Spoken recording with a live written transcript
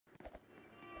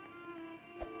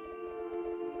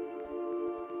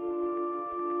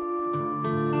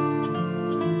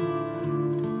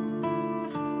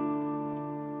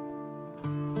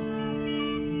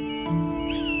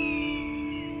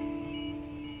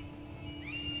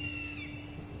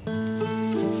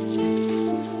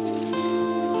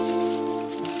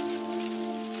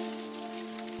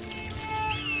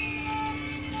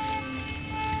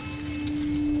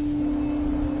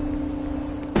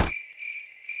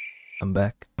I'm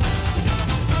back.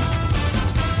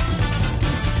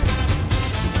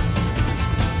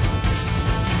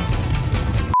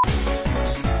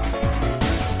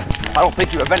 I don't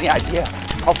think you have any idea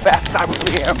how fast I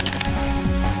really am.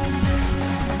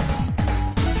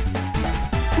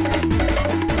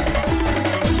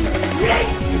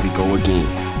 Here we go again.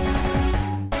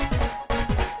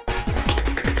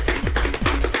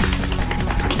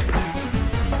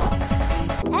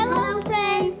 Hello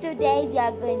friends, today we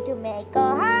are going to make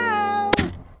a house.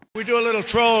 We do a little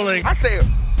trolling. I say,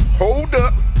 hold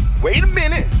up, wait a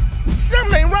minute,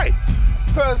 something ain't right.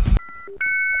 Cause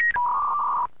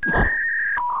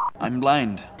I'm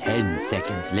blind. 10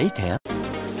 seconds later.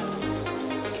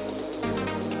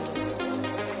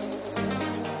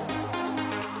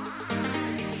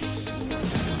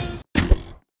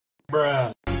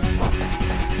 Bruh.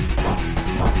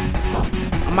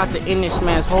 I'm about to end this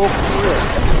man's whole career.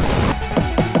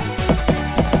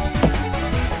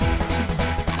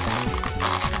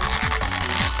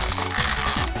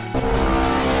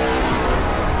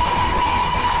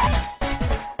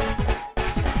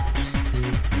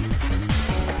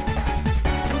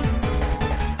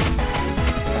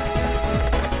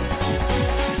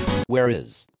 Where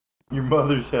is? Your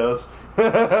mother's house.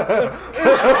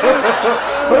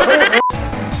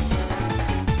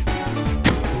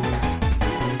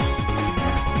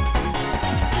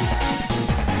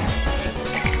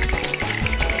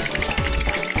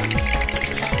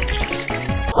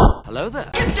 Hello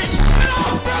there.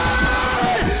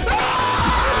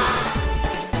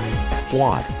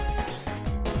 What?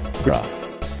 Bruh.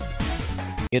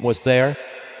 It was there?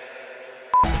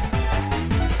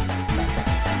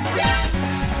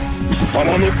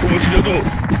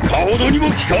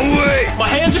 My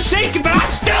hands are shaking, but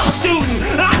I'm still shooting!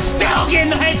 I'm still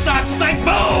getting the headshots! It's like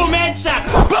boom, headshot!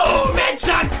 Boom,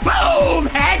 headshot! Boom,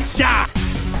 headshot!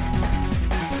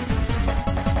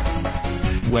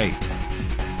 Wait.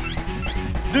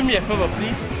 Do me a favor,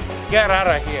 please. Get out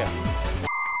of here.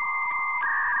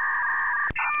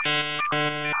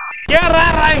 Get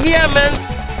out of here, man!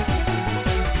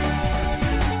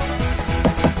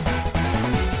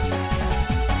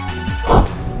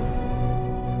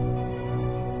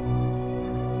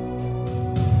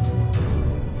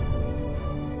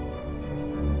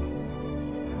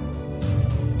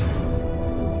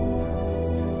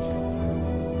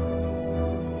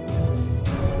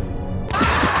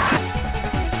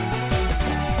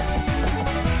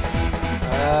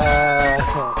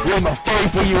 You're a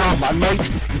 34-year-old man, mate. You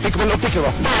think I'm a little dick of a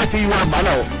 34-year-old man,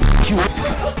 oh.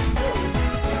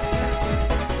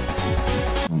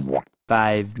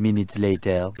 5 minutes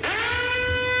later.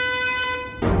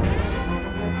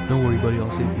 Don't worry, buddy,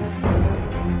 I'll save you.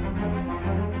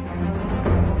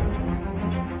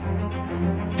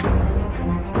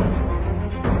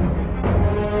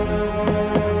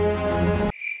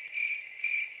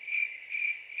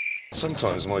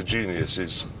 Sometimes my genius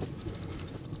is...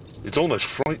 it's almost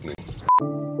frightening.